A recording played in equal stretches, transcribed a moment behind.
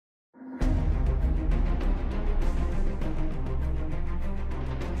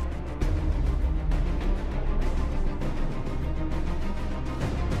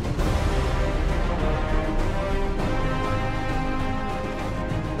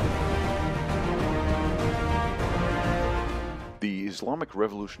Islamic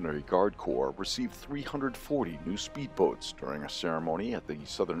Revolutionary Guard Corps received 340 new speedboats during a ceremony at the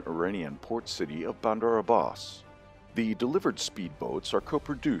southern Iranian port city of Bandar Abbas. The delivered speedboats are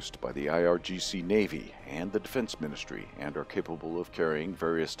co-produced by the IRGC Navy and the Defense Ministry and are capable of carrying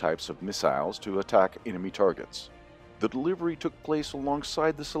various types of missiles to attack enemy targets. The delivery took place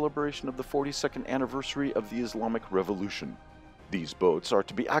alongside the celebration of the 42nd anniversary of the Islamic Revolution. These boats are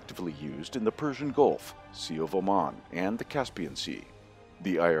to be actively used in the Persian Gulf, Sea of Oman, and the Caspian Sea.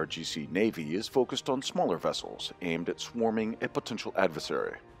 The IRGC Navy is focused on smaller vessels aimed at swarming a potential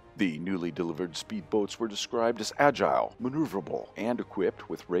adversary. The newly delivered speedboats were described as agile, maneuverable, and equipped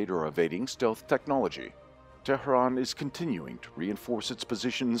with radar-evading stealth technology. Tehran is continuing to reinforce its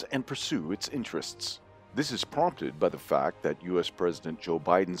positions and pursue its interests. This is prompted by the fact that U.S. President Joe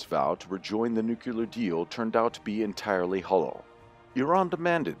Biden's vow to rejoin the nuclear deal turned out to be entirely hollow. Iran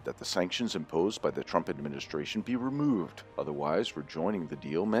demanded that the sanctions imposed by the Trump administration be removed, otherwise rejoining the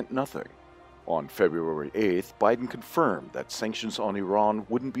deal meant nothing. On February 8th, Biden confirmed that sanctions on Iran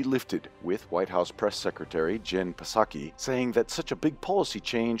wouldn't be lifted, with White House Press Secretary Jen Psaki saying that such a big policy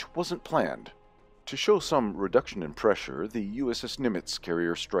change wasn't planned. To show some reduction in pressure, the USS Nimitz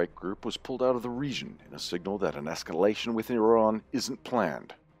carrier strike group was pulled out of the region in a signal that an escalation with Iran isn't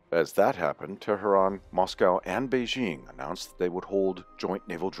planned. As that happened, Tehran, Moscow, and Beijing announced that they would hold joint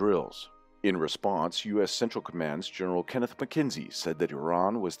naval drills. In response, U.S. Central Command's General Kenneth McKenzie said that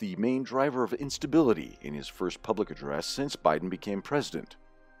Iran was the main driver of instability in his first public address since Biden became president.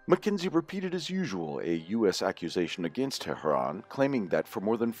 McKenzie repeated as usual a U.S. accusation against Tehran, claiming that for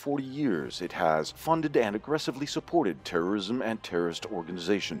more than 40 years it has funded and aggressively supported terrorism and terrorist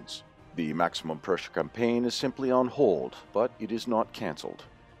organizations. The maximum pressure campaign is simply on hold, but it is not cancelled.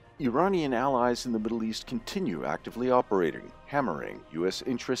 Iranian allies in the Middle East continue actively operating, hammering U.S.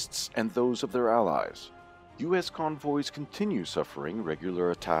 interests and those of their allies. U.S. convoys continue suffering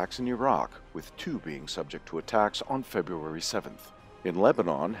regular attacks in Iraq, with 2 being subject to attacks on February 7th. In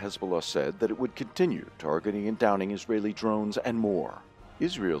Lebanon, Hezbollah said that it would continue targeting and downing Israeli drones and more.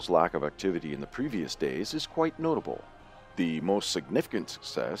 Israel's lack of activity in the previous days is quite notable. The most significant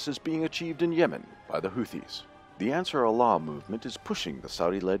success is being achieved in Yemen by the Houthis. The Ansar Allah movement is pushing the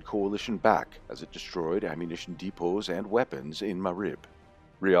Saudi-led coalition back as it destroyed ammunition depots and weapons in Marib.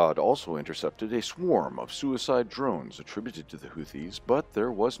 Riyadh also intercepted a swarm of suicide drones attributed to the Houthis, but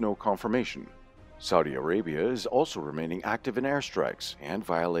there was no confirmation. Saudi Arabia is also remaining active in airstrikes and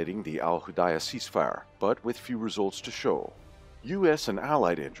violating the Al-Hudaydah ceasefire, but with few results to show. U.S. and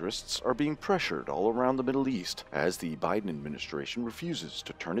allied interests are being pressured all around the Middle East as the Biden administration refuses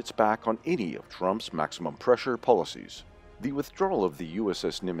to turn its back on any of Trump's maximum pressure policies. The withdrawal of the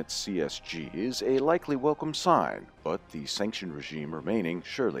USS Nimitz CSG is a likely welcome sign, but the sanction regime remaining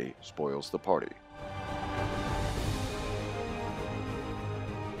surely spoils the party.